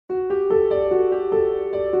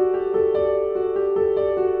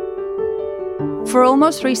For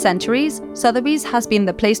almost 3 centuries, Sotheby's has been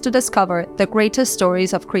the place to discover the greatest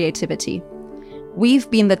stories of creativity.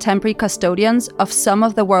 We've been the temporary custodians of some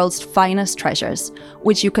of the world's finest treasures,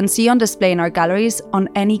 which you can see on display in our galleries on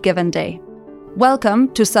any given day.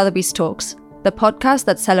 Welcome to Sotheby's Talks, the podcast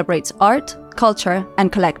that celebrates art, culture,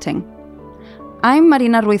 and collecting. I'm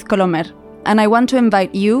Marina Ruiz Colomer, and I want to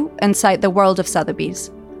invite you inside the world of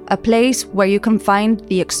Sotheby's, a place where you can find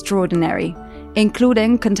the extraordinary,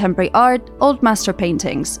 including contemporary art, old master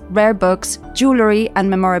paintings, rare books, jewellery, and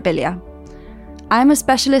memorabilia. I'm a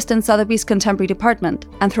specialist in Sotheby's contemporary department,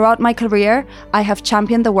 and throughout my career, I have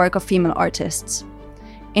championed the work of female artists.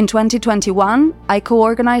 In 2021, I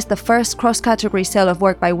co-organized the first cross-category sale of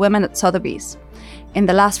work by women at Sotheby's. In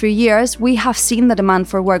the last few years, we have seen the demand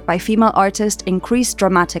for work by female artists increase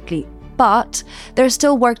dramatically, but there's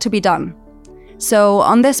still work to be done. So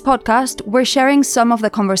on this podcast, we're sharing some of the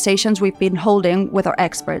conversations we've been holding with our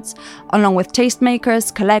experts, along with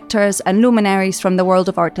tastemakers, collectors, and luminaries from the world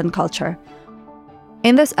of art and culture.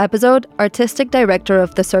 In this episode, Artistic Director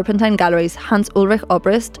of the Serpentine Galleries, Ulrich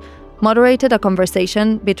Obrist, moderated a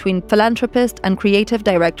conversation between philanthropist and creative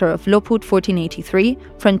director of Lopud 1483,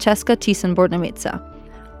 Francesca Thyssen-Bornemisza,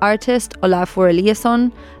 artist Olafur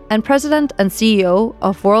Eliasson, and president and CEO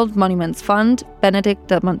of World Monuments Fund, Benedict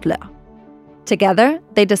de Montler. Together,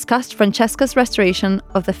 they discussed Francesca's restoration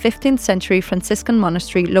of the 15th century Franciscan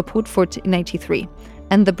monastery Lopud 1483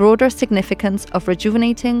 and the broader significance of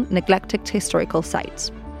rejuvenating neglected historical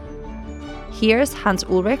sites. Here's Hans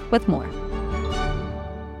Ulrich with more.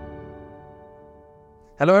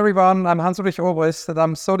 Hello everyone, I'm Hans-Ulrich Obrist and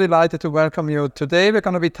I'm so delighted to welcome you. Today we're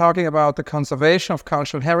going to be talking about the conservation of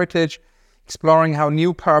cultural heritage, exploring how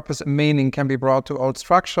new purpose and meaning can be brought to old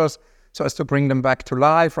structures so as to bring them back to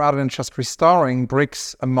life rather than just restoring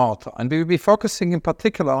bricks and mortar. And we will be focusing in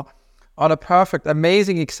particular on a perfect,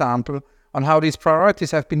 amazing example on how these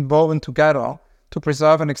priorities have been woven together to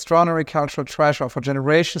preserve an extraordinary cultural treasure for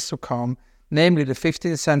generations to come, namely the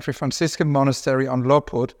 15th century Franciscan monastery on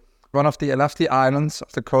Lopud, one of the lofty islands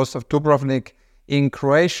of the coast of Dubrovnik in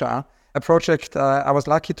Croatia, a project I was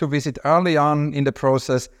lucky to visit early on in the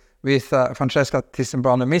process with Francesca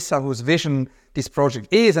Thyssen-Bornemisza, whose vision this project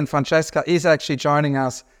is, and Francesca is actually joining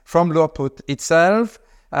us from Lopud itself.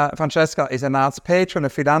 Francesca is an arts patron, a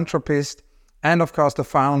philanthropist, and of course the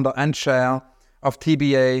founder and chair of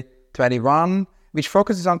TBA 21, which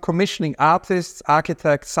focuses on commissioning artists,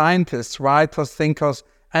 architects, scientists, writers, thinkers,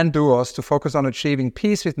 and doers to focus on achieving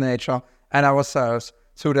peace with nature and ourselves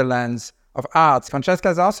through the lens of arts. Francesca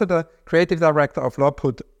is also the creative director of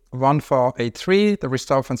Lopud 1483, the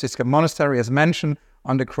restored Franciscan monastery, as mentioned,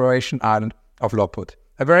 on the Croatian island of Lopud.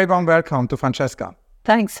 A very warm welcome to Francesca.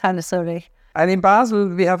 Thanks, Hans-Ulrich. And in Basel,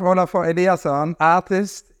 we have Olafur Eliasson,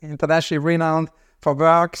 artist, internationally renowned for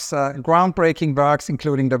works, groundbreaking works,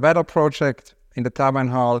 including the Weather Project in the Turbine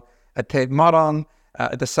Hall at Tate Modern,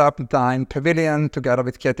 the Serpentine Pavilion, together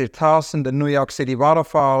with Ketil Thorsen, the New York City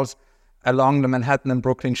waterfalls along the Manhattan and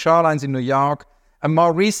Brooklyn shorelines in New York. And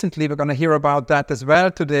more recently, we're going to hear about that as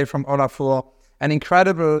well today from Olafur, an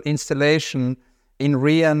incredible installation in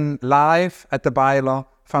Rien live at the Byler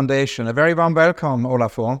Foundation. A very warm welcome,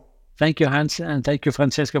 Olafur. Thank you, Hans, and thank you,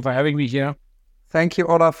 Francesca, for having me here. Thank you,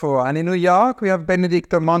 Olafur. And in New York, we have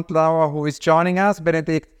Benedict de Montler, who is joining us.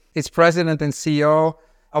 Benedict is president and CEO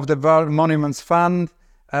of the World Monuments Fund,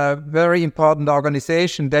 a very important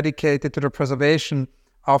organization dedicated to the preservation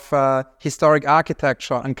of historic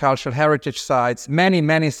architecture and cultural heritage sites,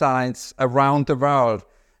 many sites around the world.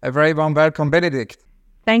 A very warm welcome, Benedict.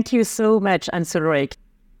 Thank you so much, Hans-Ulrich.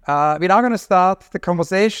 We're now going to start the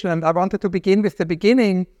conversation, and I wanted to begin with the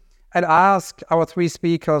beginning and ask our 3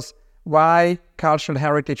 speakers why cultural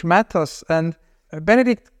heritage matters. And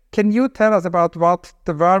Benedict, can you tell us about what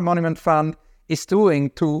the World Monument Fund is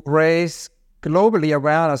doing to raise globally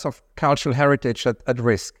awareness of cultural heritage at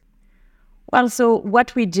risk? Well, so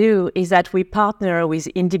what we do is that we partner with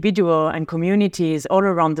individuals and communities all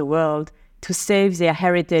around the world to save their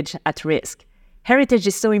heritage at risk. Heritage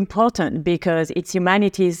is so important because it's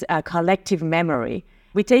humanity's collective memory.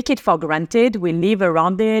 We take it for granted, we live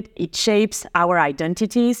around it, it shapes our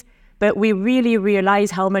identities, but we really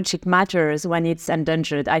realize how much it matters when it's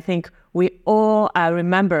endangered. I think we all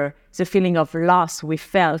remember the feeling of loss we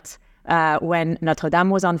felt when Notre Dame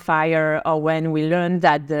was on fire, or when we learned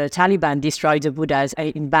that the Taliban destroyed the Buddhas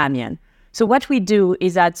in Bamiyan. So what we do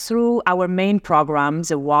is that through our main program,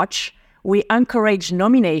 The Watch, we encourage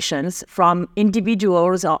nominations from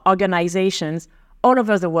individuals or organizations all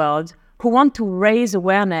over the world who want to raise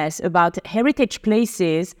awareness about heritage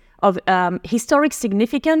places of historic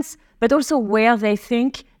significance, but also where they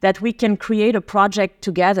think that we can create a project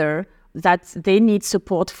together that they need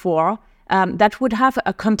support for, that would have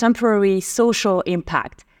a contemporary social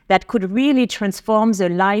impact that could really transform the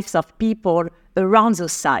lives of people around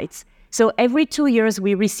those sites. So every 2 years,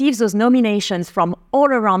 we receive those nominations from all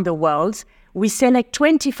around the world. We select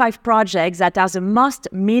 25 projects that are the most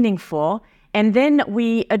meaningful, and then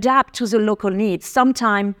we adapt to the local needs.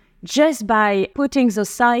 Sometimes just by putting the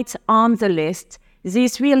sites on the list,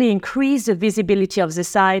 this really increases the visibility of the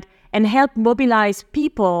site and help mobilize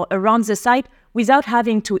people around the site without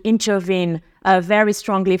having to intervene very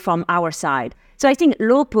strongly from our side. So I think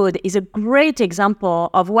LOPUD is a great example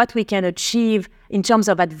of what we can achieve in terms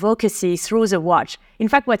of advocacy through the watch. In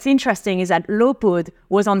fact, what's interesting is that LOPUD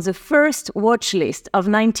was on the first watch list of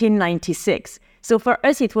 1996. So for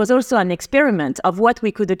us, it was also an experiment of what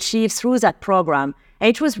we could achieve through that program. And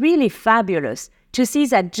it was really fabulous to see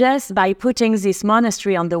that just by putting this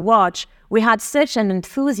monastery on the watch, we had such an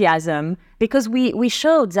enthusiasm because we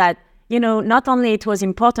showed that, not only it was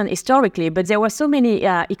important historically, but there were so many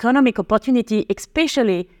economic opportunity,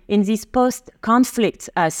 especially in this post-conflict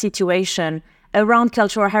situation around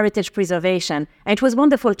cultural heritage preservation. And it was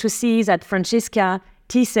wonderful to see that Franziska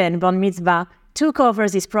Thyssen-Born-Mitzvah took over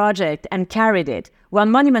this project and carried it, while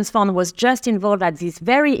Monuments Fund was just involved at this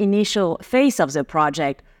very initial phase of the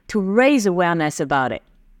project to raise awareness about it.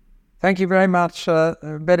 Thank you very much,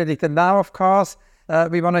 Benedict. And now, of course,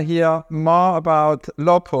 we want to hear more about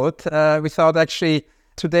LOPUD. We thought actually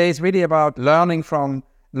today is really about learning from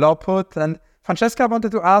LOPUD. And Francesca, I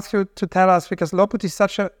wanted to ask you to tell us, because LOPUD is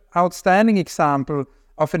such an outstanding example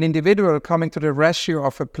of an individual coming to the rescue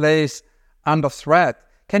of a place under threat.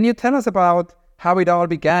 Can you tell us about how it all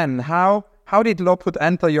began? How did LOPUD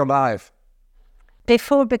enter your life?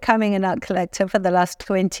 Before becoming an art collector for the last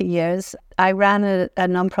 20 years, I ran a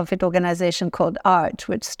non-profit organization called ART,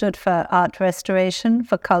 which stood for Art Restoration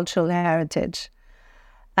for Cultural Heritage.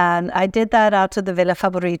 And I did that out of the Villa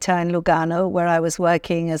Favorita in Lugano, where I was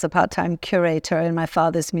working as a part-time curator in my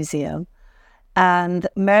father's museum. And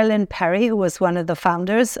Marilyn Perry, who was one of the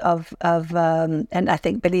founders of and I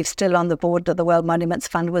believe still on the board of the World Monuments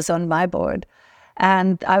Fund, was on my board.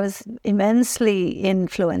 And I was immensely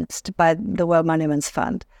influenced by the World Monuments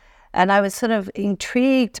Fund. And I was sort of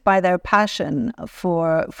intrigued by their passion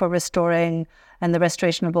for restoring and the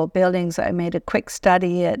restoration of old buildings. I made a quick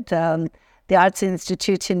study at the Arts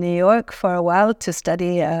Institute in New York for a while to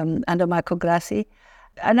study under Michael Grassi.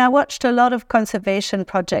 And I watched a lot of conservation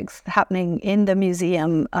projects happening in the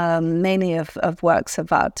museum, mainly of works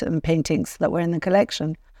of art and paintings that were in the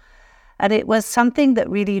collection. And it was something that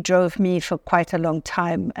really drove me for quite a long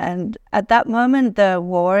time. And at that moment, the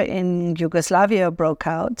war in Yugoslavia broke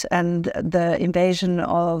out and the invasion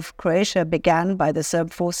of Croatia began by the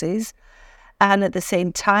Serb forces. And at the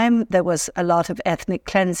same time, there was a lot of ethnic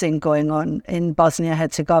cleansing going on in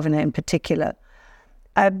Bosnia-Herzegovina in particular.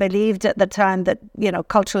 I believed at the time that,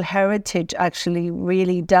 cultural heritage actually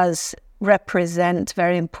really does represent,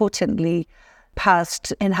 very importantly,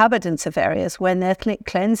 past inhabitants of areas. When ethnic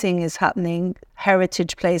cleansing is happening,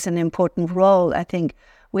 heritage plays an important role. I think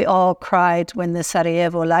we all cried when the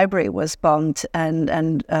Sarajevo library was bombed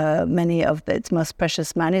and many of its most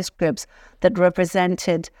precious manuscripts that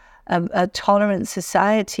represented a tolerant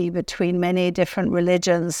society between many different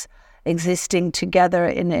religions existing together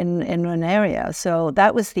in an area. So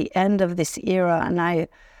that was the end of this era, and I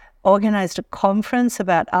organized a conference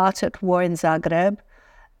about art at war in Zagreb.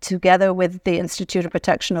 Together with the Institute of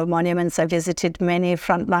Protection of Monuments, I visited many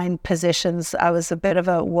frontline positions. I was a bit of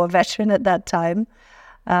a war veteran at that time,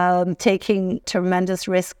 taking tremendous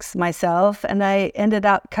risks myself. And I ended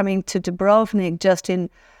up coming to Dubrovnik just in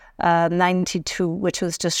 92, which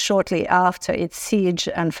was just shortly after its siege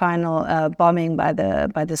and final bombing by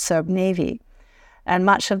the Serb Navy. And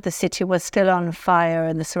much of the city was still on fire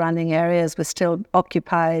and the surrounding areas were still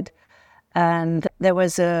occupied. And there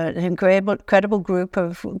was an incredible group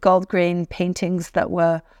of gold grain paintings that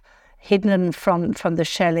were hidden from the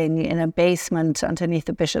shelling in a basement underneath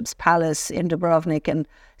the Bishop's Palace in Dubrovnik. And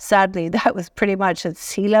sadly, that was pretty much at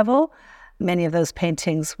sea level. Many of those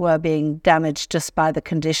paintings were being damaged just by the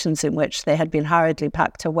conditions in which they had been hurriedly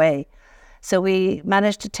packed away. So we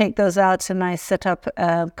managed to take those out, and I set up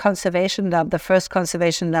a conservation lab, the first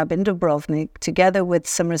conservation lab in Dubrovnik, together with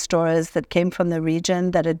some restorers that came from the region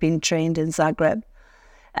that had been trained in Zagreb.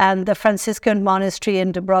 And the Franciscan monastery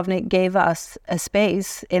in Dubrovnik gave us a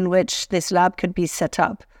space in which this lab could be set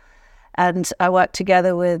up. And I worked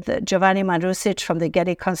together with Giovanni Mandrusic from the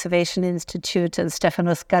Getty Conservation Institute and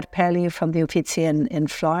Stefano Scarpelli from the Uffizi in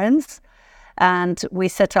Florence. And we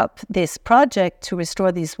set up this project to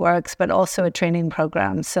restore these works, but also a training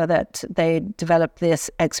program so that they developed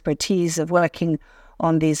this expertise of working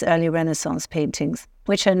on these early Renaissance paintings,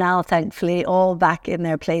 which are now thankfully all back in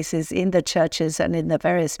their places in the churches and in the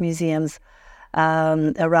various museums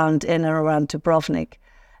around in and around Dubrovnik.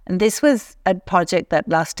 And this was a project that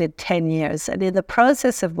lasted 10 years, and in the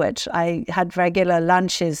process of which I had regular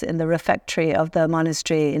lunches in the refectory of the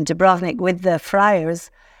monastery in Dubrovnik with the friars.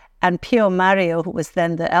 And Pio Mario, who was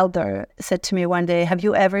then the elder, said to me one day, "Have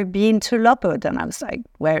you ever been to Lopud?" And I was like,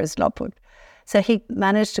 "Where is Lopud?" So he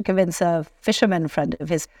managed to convince a fisherman friend of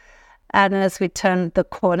his. And as we turned the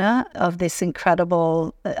corner of this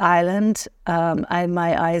incredible island,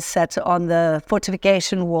 my eyes set on the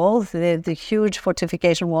fortification walls, the huge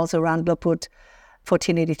fortification walls around Lopud,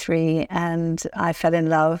 1483, and I fell in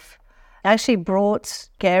love. I actually brought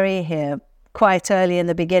Gary here quite early in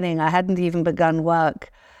the beginning. I hadn't even begun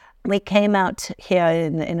work. We came out here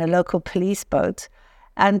in a local police boat,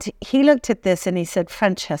 and he looked at this and he said,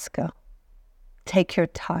 "Francesca, take your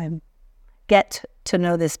time. Get to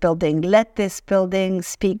know this building. Let this building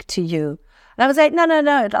speak to you." And I was like, no,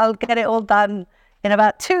 I'll get it all done. In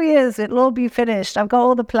about 2 years, it'll all be finished. I've got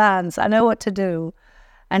all the plans. I know what to do.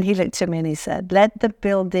 And he looked at me and he said, "Let the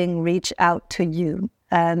building reach out to you."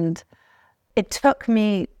 And it took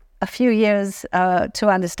me a few years to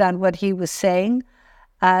understand what he was saying.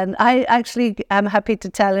 And I actually am happy to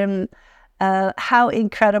tell him how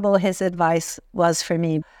incredible his advice was for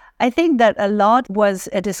me. I think that a lot was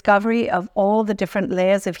a discovery of all the different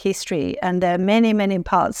layers of history, and there are many, many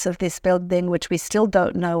parts of this building which we still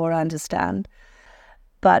don't know or understand.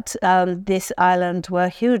 But this island were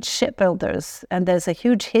huge shipbuilders, and there's a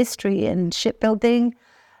huge history in shipbuilding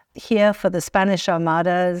here for the Spanish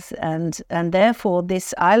armadas, and therefore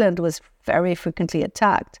this island was very frequently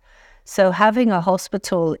attacked. So having a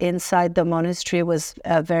hospital inside the monastery was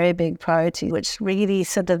a very big priority, which really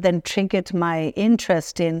sort of then triggered my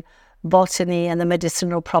interest in botany and the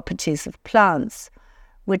medicinal properties of plants,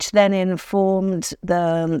 which then informed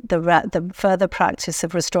the further practice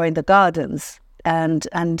of restoring the gardens and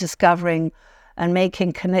discovering and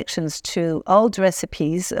making connections to old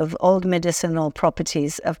recipes of old medicinal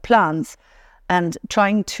properties of plants and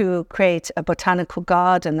trying to create a botanical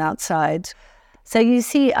garden outside. So you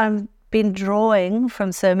see, I've been drawing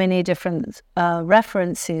from so many different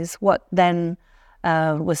references what then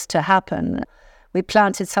was to happen. We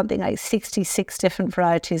planted something like 66 different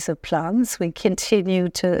varieties of plants. We continue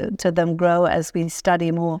to them grow as we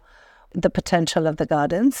study more the potential of the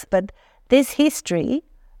gardens. But this history,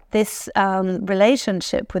 this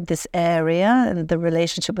relationship with this area and the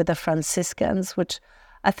relationship with the Franciscans, which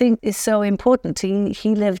I think is so important.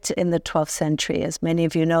 He lived in the 12th century, as many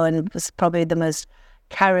of you know, and was probably the most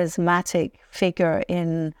charismatic figure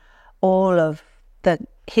in all of the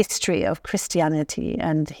history of Christianity.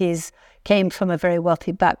 And he's came from a very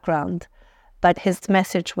wealthy background, but his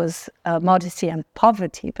message was modesty and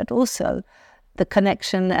poverty, but also the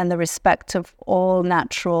connection and the respect of all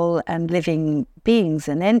natural and living beings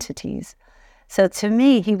and entities. So to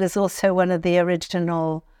me, he was also one of the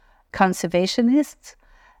original conservationists.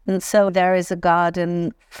 And so there is a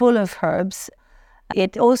garden full of herbs.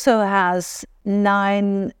 It also has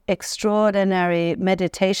 9 extraordinary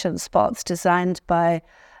meditation spots designed by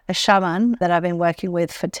a shaman that I've been working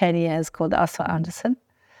with for 10 years called Arthur Anderson.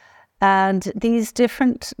 And these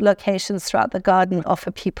different locations throughout the garden offer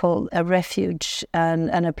people a refuge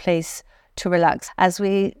and a place to relax. As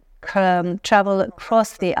we travel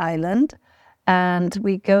across the island, and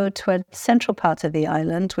we go to a central part of the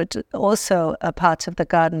island, which is also a part of the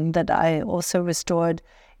garden that I also restored.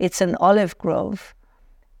 It's an olive grove.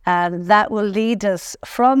 And that will lead us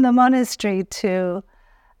from the monastery to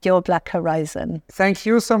your Black Horizon. Thank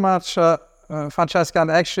you so much, Francesca.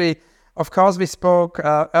 And actually, of course, we spoke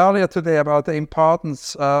earlier today about the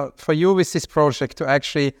importance for you with this project to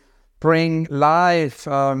actually bring life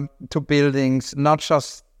to buildings, not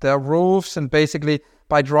just their roofs, and basically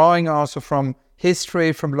by drawing also from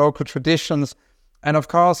history, from local traditions, and of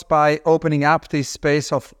course by opening up this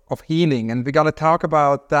space of healing. And we're going to talk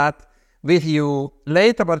about that with you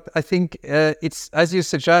later, but I think it's, as you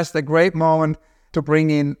suggest, a great moment to bring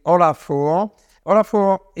in Olafur.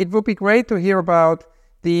 Olafur, it would be great to hear about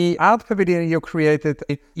the art pavilion you created,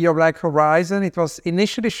 Your Black Horizon. It was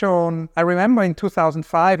initially shown, I remember, in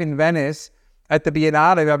 2005 in Venice at the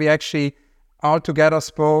Biennale, where we actually all together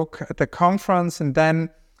spoke at the conference, and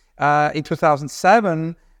then in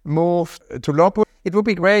 2007 moved to Lopud. It would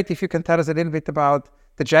be great if you can tell us a little bit about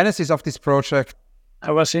the genesis of this project.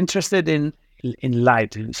 I was interested in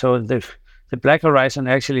light. So the Black Horizon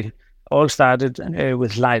actually all started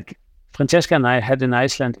with light. Francesca and I had in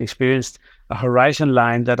Iceland experienced a horizon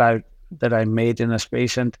line that I made in a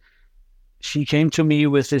space, and she came to me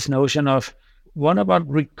with this notion of what about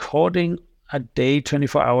recording a day,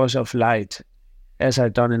 24 hours of light, as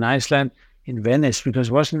I've done in Iceland, in Venice, because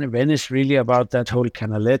wasn't Venice really about that whole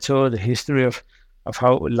Canaletto, the history of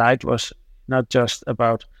how light was not just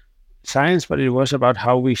about science, but it was about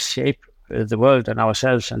how we shape the world and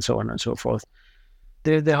ourselves and so on and so forth.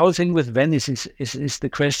 The whole thing with Venice is the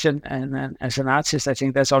question, and as an artist, I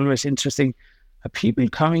think that's always interesting. Are people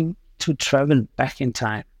coming to travel back in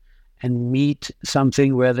time and meet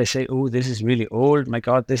something where they say, oh, this is really old, my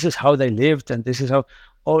God, this is how they lived, and this is how,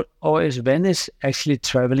 or is Venice actually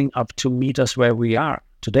traveling up to meet us where we are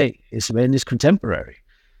today? Is Venice contemporary?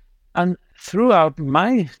 And throughout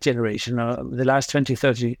my generation, the last 20,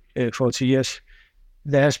 30, 40 years,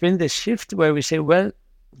 there has been this shift where we say, well,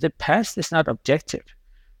 the past is not objective.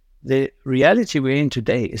 The reality we're in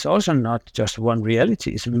today is also not just one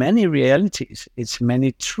reality. It's many realities. It's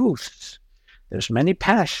many truths. There's many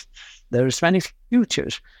pasts. There's many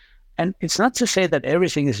futures. And it's not to say that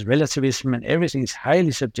everything is relativism and everything is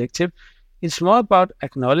highly subjective. It's more about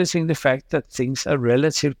acknowledging the fact that things are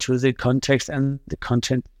relative to the context and the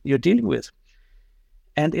content you're dealing with.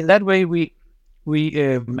 And in that way, I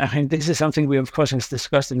mean, this is something we, of course, have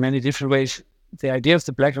discussed in many different ways. The idea of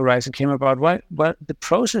the black horizon came about the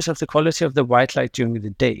process of the quality of the white light during the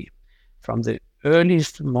day, from the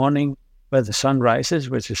earliest morning where the sun rises,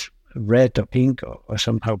 which is red or pink or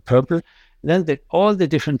somehow purple, then all the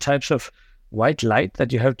different types of white light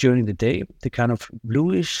that you have during the day, the kind of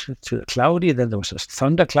bluish to cloudy, then there was a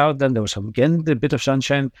thundercloud, then there was again a bit of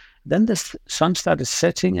sunshine, then the sun started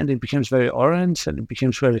setting and it becomes very orange and it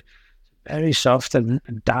becomes very, very soft and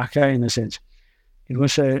darker in a sense. It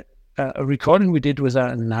was a recording we did with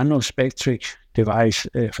a nanospectric device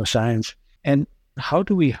for science. And how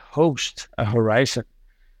do we host a horizon?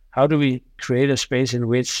 How do we create a space in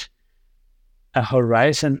which a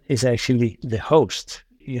horizon is actually the host?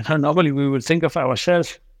 You know, normally we would think of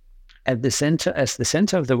ourselves at the center, as the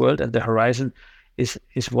center of the world, and the horizon is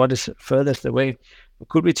what is furthest away.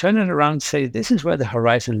 Could we turn it around and say, this is where the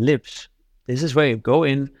horizon lives? This is where you go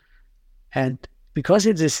in, and because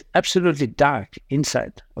it is absolutely dark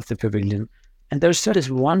inside of the pavilion, and there's just this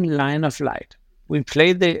one line of light. We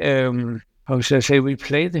play the, we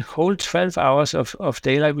play the whole 12 hours of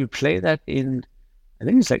daylight. We play that in, I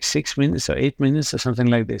think it's like 6 minutes or 8 minutes or something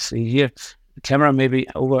like this. You hear the camera maybe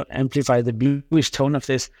over amplify the bluish tone of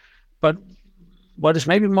this. But what is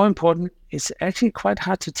maybe more important, it's actually quite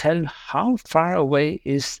hard to tell how far away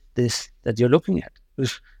is this that you're looking at.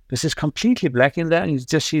 Because it's completely black in there and you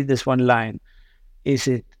just see this one line. Is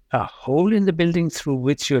it a hole in the building through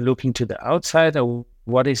which you're looking to the outside, or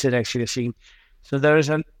what is it actually seeing? So there is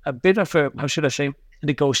a bit of a, how should I say,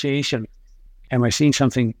 negotiation. Am I seeing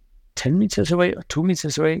something 10 meters away or 2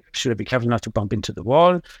 meters away? Should I be careful not to bump into the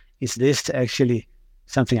wall? Is this actually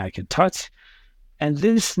something I can touch? And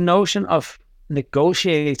this notion of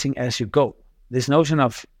negotiating as you go, this notion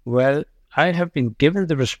of, well, I have been given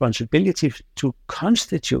the responsibility to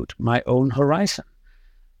constitute my own horizon.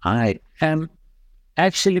 I am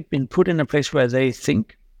actually been put in a place where they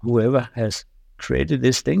think, whoever has created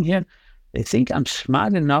this thing here, they think I'm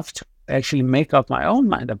smart enough to actually make up my own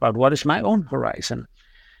mind about what is my own horizon.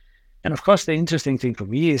 And of course, the interesting thing for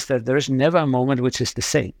me is that there is never a moment which is the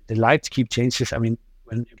same. The light keep changes. I mean,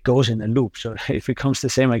 when it goes in a loop, so it becomes the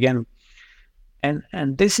same again. And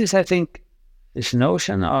this is, I think, this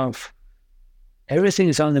notion of everything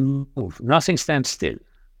is on the move. Nothing stands still.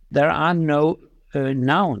 There are no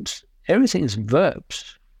nouns. Everything is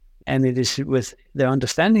verbs. And it is with the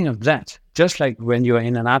understanding of that, just like when you're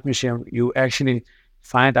in an art museum, you actually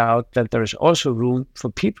find out that there is also room for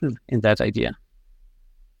people in that idea.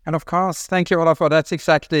 And of course, thank you, Olafur. That's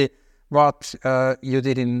exactly what you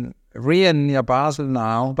did in Rien near Basel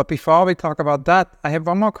now. But before we talk about that, I have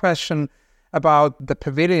one more question about the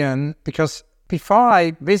pavilion, because before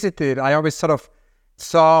I visited, I always sort of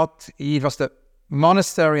thought it was the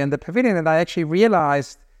monastery and the pavilion, and I actually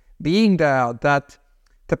realized being there that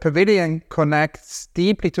the pavilion connects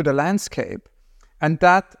deeply to the landscape, and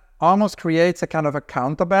that almost creates a kind of a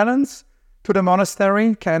counterbalance to the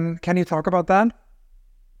monastery. Can you talk about that?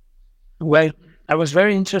 Well, I was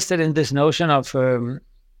very interested in this notion of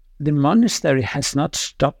the monastery has not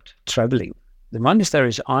stopped traveling. The monastery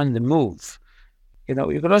is on the move. You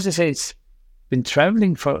know, you could also say it's been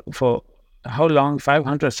traveling for how long?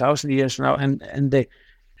 500,000 years now,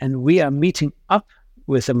 and we are meeting up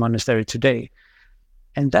with the monastery today.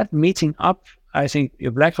 And that meeting up, I think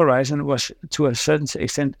your Black Horizon was to a certain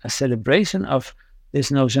extent a celebration of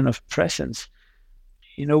this notion of presence.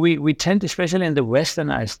 You know, we tend, especially in the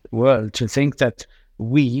westernized world, to think that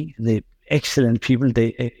we, the excellent people,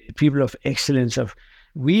 the people of excellence, of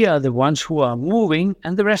we are the ones who are moving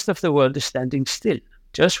and the rest of the world is standing still.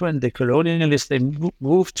 Just when the colonialists,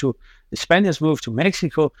 the Spaniards moved to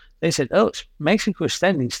Mexico, they said, oh, Mexico is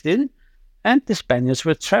standing still, and the Spaniards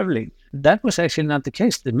were traveling. That was actually not the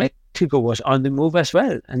case. Mexico was on the move as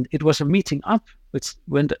well, and it was a meeting up, which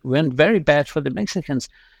went very bad for the Mexicans.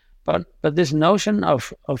 But this notion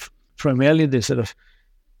of primarily the sort of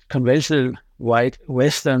conventional white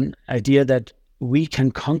Western idea that we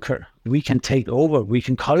can conquer, we can take over, we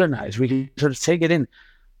can colonize, we can sort of take it in.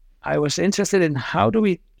 I was interested in how do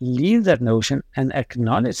we leave that notion and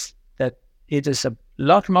acknowledge that it is a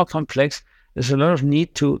lot more complex. There's a lot of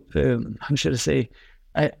need to, how should I say,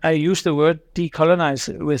 I use the word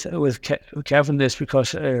decolonize with carefulness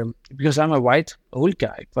because I'm a white old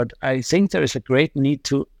guy, but I think there is a great need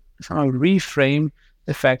to somehow reframe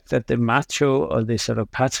the fact that the macho or the sort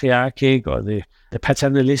of patriarchic or the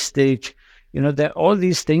paternalistic, that all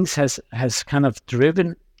these things has kind of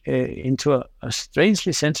driven into a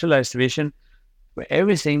strangely centralized vision where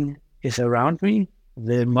everything is around me.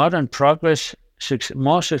 The modern progress,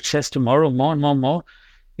 more success tomorrow, more and more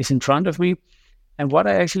is in front of me. And what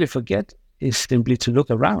I actually forget is simply to look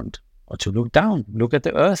around or to look down, look at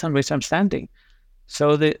the earth on which I'm standing.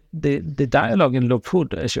 So the dialogue in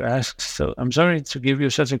Olafur, as you asked, so I'm sorry to give you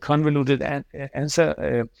such a convoluted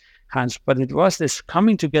answer, Hans, but it was this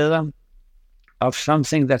coming together of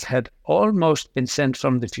something that had almost been sent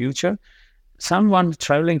from the future, someone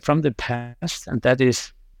traveling from the past, and that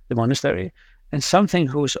is the monastery, and something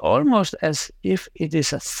who's almost as if it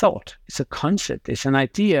is a thought, it's a concept, it's an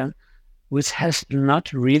idea which has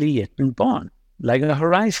not really yet been born, like a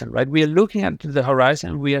horizon, right? We are looking at the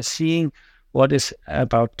horizon, we are seeing what is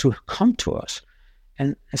about to come to us.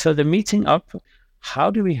 And so the meeting up, how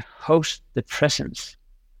do we host the presence?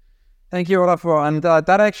 Thank you, Olafur. And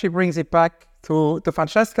that actually brings it back to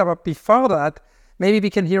Francesca. But before that, maybe we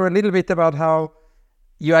can hear a little bit about how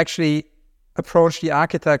you actually approach the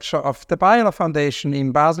architecture of the Beyeler Foundation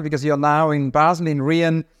in Basel, because you're now in Basel, in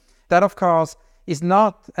Rien. That, of course, is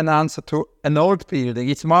not an answer to an old building.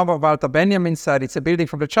 It's more what Walter Benjamin said. It's a building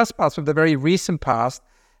from the just past, from the very recent past,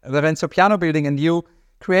 the Renzo Piano building. And you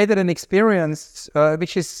created an experience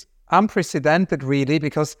which is unprecedented, really,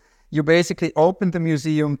 because you basically opened the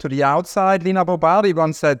museum to the outside. Lina Bobardi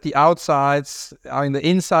once said the outsides are in the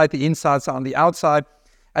inside, the insides are on the outside.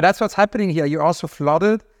 And that's what's happening here. You also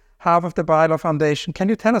flooded half of the Beyeler Foundation. Can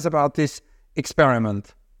you tell us about this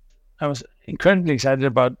experiment? I was incredibly excited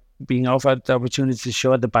about being offered the opportunity to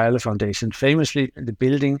show at the Beyeler Foundation. Famously, the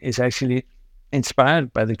building is actually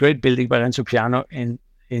inspired by the great building by Renzo Piano in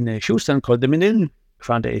Houston called the Menil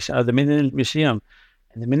Foundation, or the Menil Museum.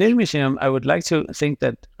 And the Menil Museum, I would like to think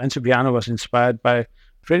that Renzo Piano was inspired by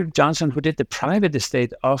Philip Johnson, who did the private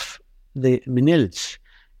estate of the Menils.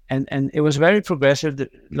 And it was very progressive,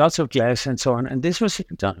 lots of glass and so on. And this was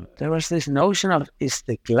done. There was this notion of, is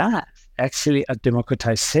the glass actually a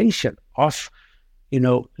democratization of,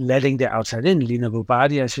 letting the outside in? Lina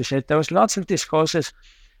Bobardi, as you said, there was lots of discourses.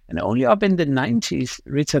 And only up in the 90s,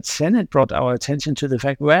 Richard Sennett brought our attention to the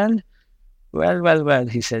fact, well,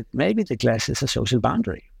 he said, maybe the glass is a social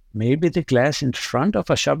boundary. Maybe the glass in front of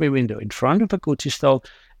a shopping window, in front of a Gucci store,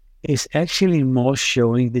 is actually more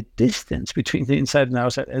showing the distance between the inside and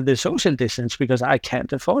outside, and the social distance, because I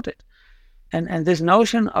can't afford it. And this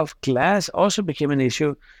notion of glass also became an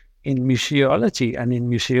issue in museology and in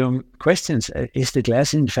museum questions. Is the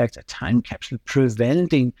glass, in fact, a time capsule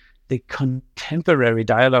preventing the contemporary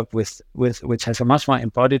dialogue with which has a much more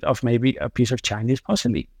embodied of maybe a piece of Chinese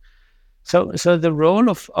porcelain? So the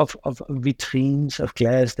role of vitrines, of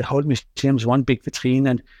glass, the whole museum is one big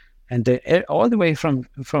vitrine, and all the way from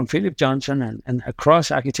Philip Johnson and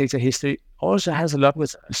across architecture history also has a lot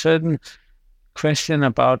with a certain question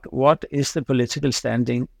about what is the political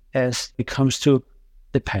standing as it comes to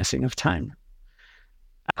the passing of time.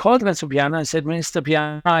 I called Renzo Piano and said, Mr.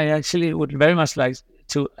 Piano, I actually would very much like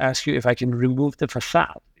to ask you if I can remove the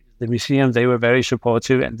facade. The museum, they were very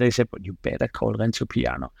supportive, and they said, but you better call Renzo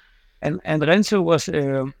Piano. And Renzo was...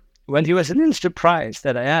 he was a little surprised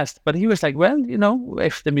that I asked, but he was like, well,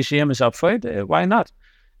 if the museum is up for it, why not?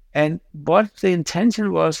 And what the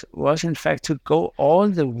intention was in fact to go all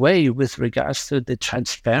the way with regards to the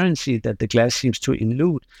transparency that the glass seems to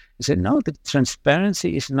elude. He said, no, the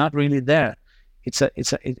transparency is not really there.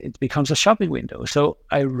 It becomes a shopping window. So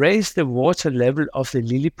I raised the water level of the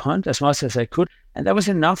lily pond as much as I could, and that was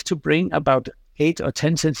enough to bring about 8 or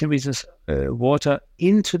 10 centimeters water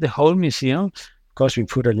into the whole museum. Of course, we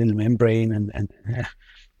put a little membrane, and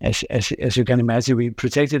as you can imagine, we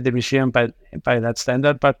protected the museum by that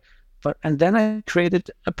standard. But then I created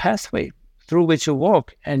a pathway through which you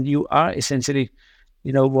walk, and you are essentially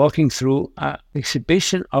walking through an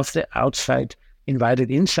exhibition of the outside invited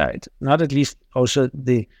inside, not at least also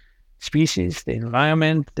the species, the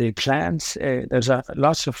environment, the plants. There's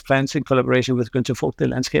lots of plants in collaboration with Günther Vogt, the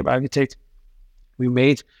landscape architect. We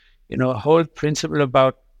made, a whole principle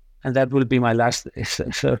about, and that will be my last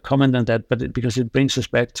comment on that, but because it brings us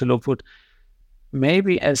back to Olafur.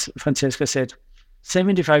 Maybe, as Francesca said,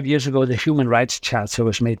 75 years ago, the Human Rights Charter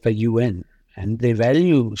was made by UN, and the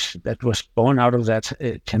values that was born out of that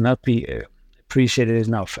cannot be appreciated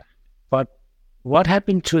enough. But what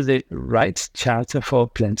happened to the rights charter for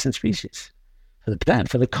plants and species? For the plant,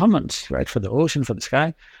 for the commons, right? For the ocean, for the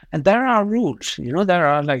sky. And there are rules. There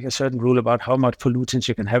are like a certain rule about how much pollutants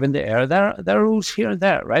you can have in the air. There are rules here and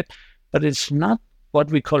there, right? But it's not what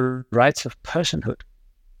we call rights of personhood.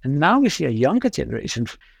 And now we see a younger generation.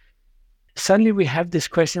 Suddenly we have this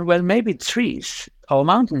question, well, maybe trees or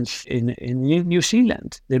mountains in New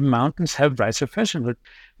Zealand, the mountains have rights of personhood.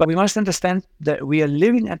 But we must understand that we are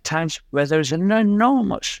living at times where there's an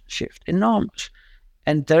enormous shift, enormous.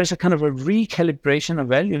 And there's a kind of a recalibration of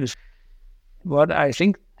values. What I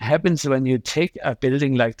think happens when you take a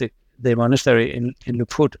building like the monastery in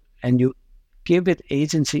Olafur and you give it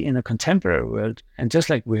agency in a contemporary world, and just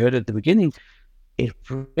like we heard at the beginning, it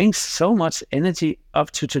brings so much energy up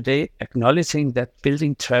to today, acknowledging that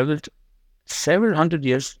building traveled several hundred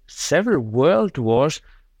years, several world wars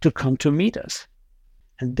to come to meet us.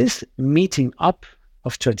 And this meeting up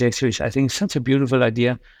of trajectories, I think, is such a beautiful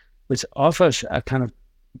idea, which offers a kind of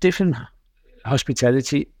different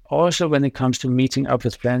hospitality, also when it comes to meeting up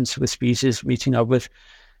with plants, with species, meeting up with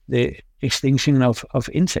the extinction of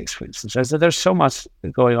insects, for instance. So there's so much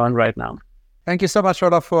going on right now. Thank you so much,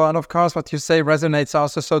 Olafur. And of course, what you say resonates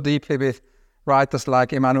also so deeply with writers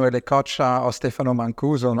like Emanuele Coccia or Stefano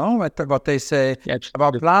Mancuso, no? What they say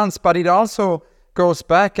about plants. But it also goes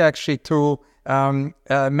back actually to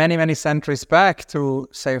many, many centuries back to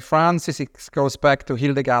St. Francis. It goes back to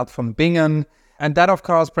Hildegard von Bingen. And that, of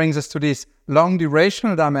course, brings us to this long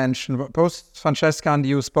durational dimension both Francesca and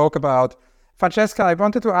you spoke about. Francesca, I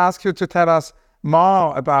wanted to ask you to tell us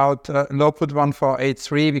more about Olafur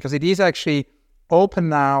 1483, because it is actually open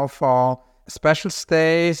now for special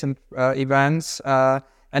stays and events.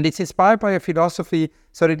 And it's inspired by a philosophy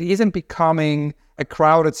so that it isn't becoming a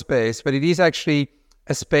crowded space, but it is actually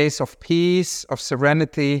a space of peace, of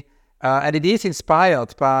serenity, and it is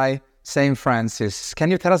inspired by St. Francis. Can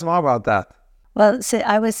you tell us more about that? Well,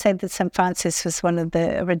 I would say that St. Francis was one of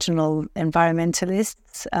the original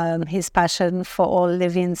environmentalists. His passion for all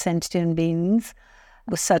living sentient beings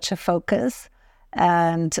was such a focus.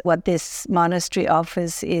 And what this monastery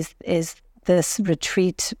offers is this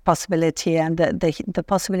retreat possibility and the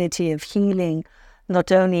possibility of healing, not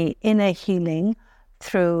only inner healing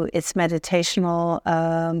through its meditational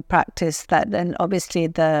practice, and obviously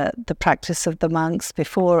the practice of the monks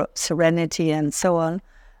before serenity and so on,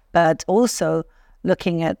 but also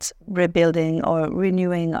looking at rebuilding or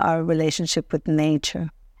renewing our relationship with nature.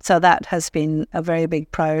 So that has been a very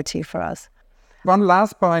big priority for us. One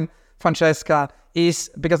last point, Francesca,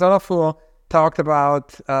 is because Olafur talked about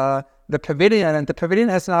the pavilion, and the pavilion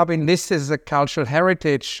has now been listed as a cultural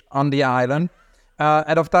heritage on the island.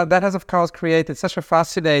 And of that has, of course, created such a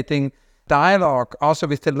fascinating dialogue also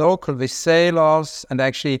with the local, with sailors and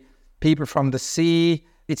actually people from the sea.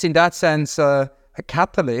 It's in that sense a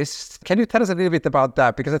catalyst. Can you tell us a little bit about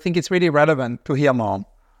that? Because I think it's really relevant to hear more.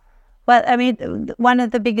 Well, I mean, one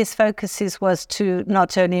of the biggest focuses was to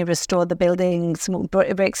not only restore the buildings,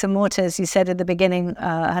 bricks and mortar, as you said at the beginning,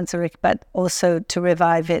 Hans-Ulrich, but also to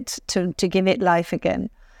revive it, to give it life again.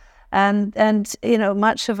 And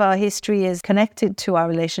much of our history is connected to our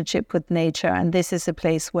relationship with nature, and this is a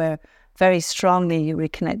place where very strongly you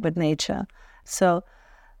reconnect with nature. So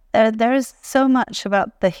there is so much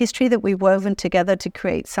about the history that we've woven together to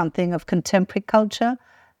create something of contemporary culture,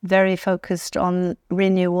 very focused on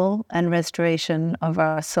renewal and restoration of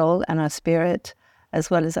our soul and our spirit, as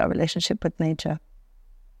well as our relationship with nature.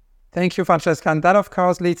 Thank you, Francesca. And that, of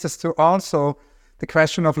course, leads us to also the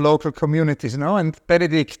question of local communities, And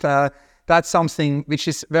Benedict, that's something which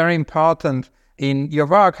is very important in your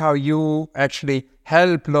work, how you actually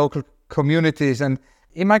help local communities. And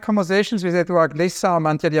in my conversations with Eduard Glissant and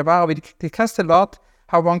Mantia Diawara, we discussed a lot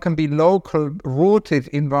how one can be local, rooted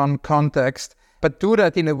in one context, but do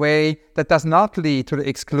that in a way that does not lead to the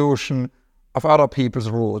exclusion of other people's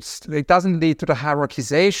roots. It doesn't lead to the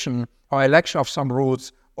hierarchization or election of some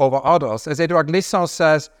roots over others. As Eduard Glissant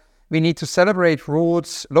says, we need to celebrate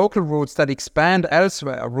roots, local roots that expand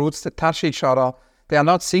elsewhere, roots that touch each other. They are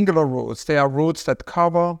not singular roots. They are roots that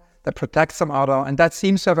cover, that protect some other. And that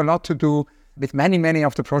seems to have a lot to do with many, many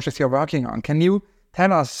of the projects you're working on. Can you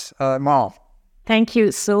Tell us more. Thank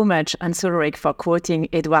you so much, Ulrich, for quoting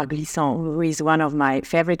Edouard Glissant, who is one of my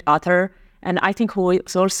favorite authors, and I think who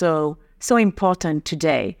is also so important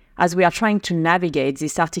today as we are trying to navigate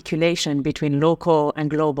this articulation between local and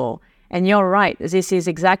global. And you're right, this is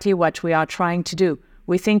exactly what we are trying to do.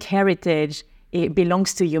 We think heritage, it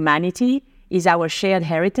belongs to humanity, is our shared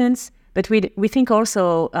heritage, but we think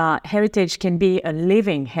also heritage can be a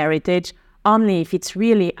living heritage only if it's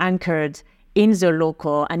really anchored in the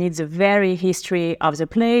local and in the very history of the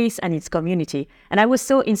place and its community. And I was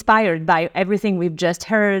so inspired by everything we've just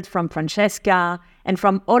heard from Francesca and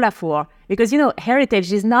from Olafur, because,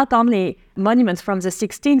 heritage is not only monuments from the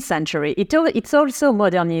 16th century, it's also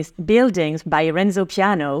modernist buildings by Renzo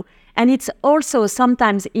Piano, and it's also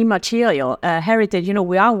sometimes immaterial heritage.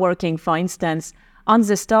 We are working, for instance, on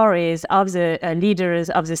the stories of the leaders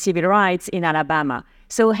of the civil rights in Alabama.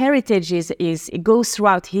 So heritage it goes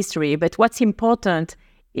throughout history, but what's important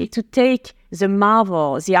is to take the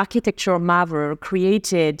marvel, the architectural marvel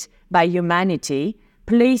created by humanity,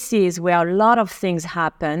 places where a lot of things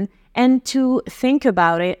happen, and to think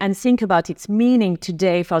about it and think about its meaning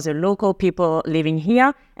today for the local people living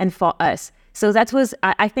here and for us. So that was,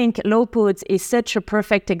 I think, Lopud is such a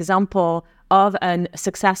perfect example of a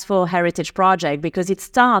successful heritage project because it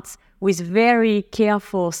starts with very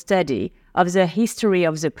careful study of the history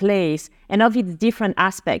of the place and of its different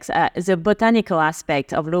aspects. The botanical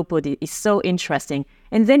aspect of Lopud is so interesting.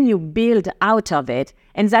 And then you build out of it.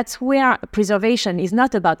 And that's where preservation is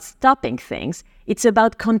not about stopping things. It's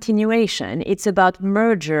about continuation. It's about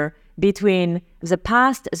merger between the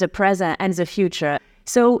past, the present, and the future.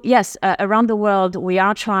 So yes, around the world, we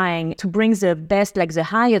are trying to bring the best, the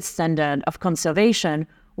highest standard of conservation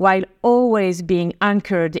while always being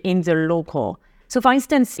anchored in the local. So for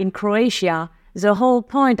instance, in Croatia, the whole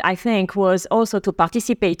point, I think, was also to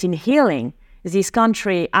participate in healing this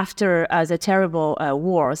country after the terrible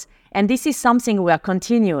wars. And this is something we are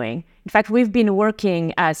continuing. In fact, we've been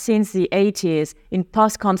working since the 80s in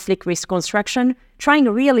post-conflict reconstruction, trying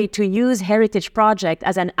really to use heritage project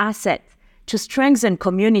as an asset to strengthen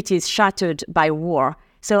communities shattered by war.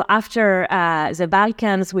 So after the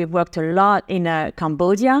Balkans, we've worked a lot in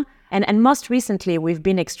Cambodia, and most recently, we've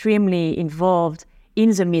been extremely involved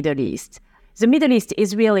in the Middle East. The Middle East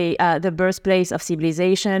is really the birthplace of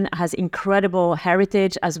civilization, has incredible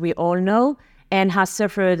heritage, as we all know, and has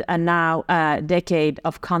suffered now a decade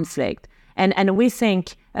of conflict. And we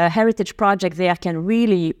think a heritage project there can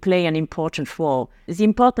really play an important role. The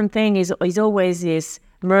important thing is always this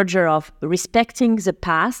merger of respecting the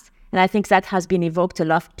past, and I think that has been evoked a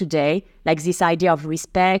lot today, like this idea of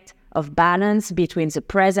respect, of balance between the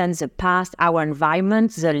present, the past, our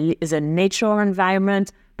environment, the natural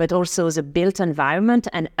environment, but also the built environment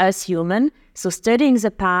and us human. So studying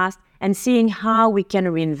the past and seeing how we can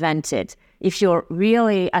reinvent it. If you're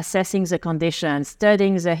really assessing the conditions,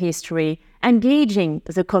 studying the history, engaging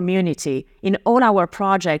the community. In all our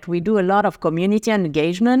projects, we do a lot of community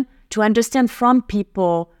engagement to understand from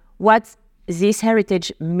people what this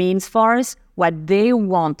heritage means for us, what they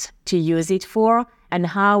want to use it for, and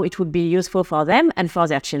how it would be useful for them and for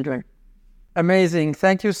their children. Amazing.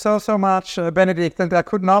 Thank you so much, Benedict. And there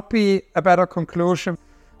could not be a better conclusion.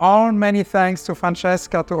 All many thanks to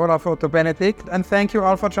Francesca, to Olafur, to Benedict, and thank you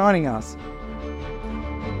all for joining us.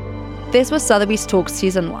 This was Sotheby's Talks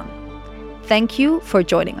Season 1. Thank you for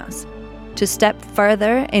joining us. To step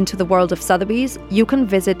further into the world of Sotheby's, you can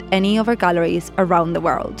visit any of our galleries around the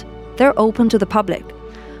world. They're open to the public.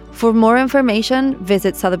 For more information,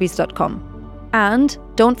 visit sotheby's.com. And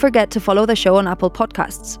don't forget to follow the show on Apple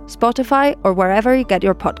Podcasts, Spotify, or wherever you get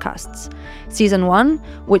your podcasts. Season 1,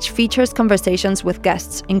 which features conversations with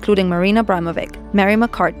guests including Marina Abramovic, Mary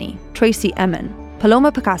McCartney, Tracy Emin,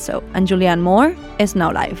 Paloma Picasso, and Julianne Moore, is now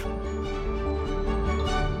live.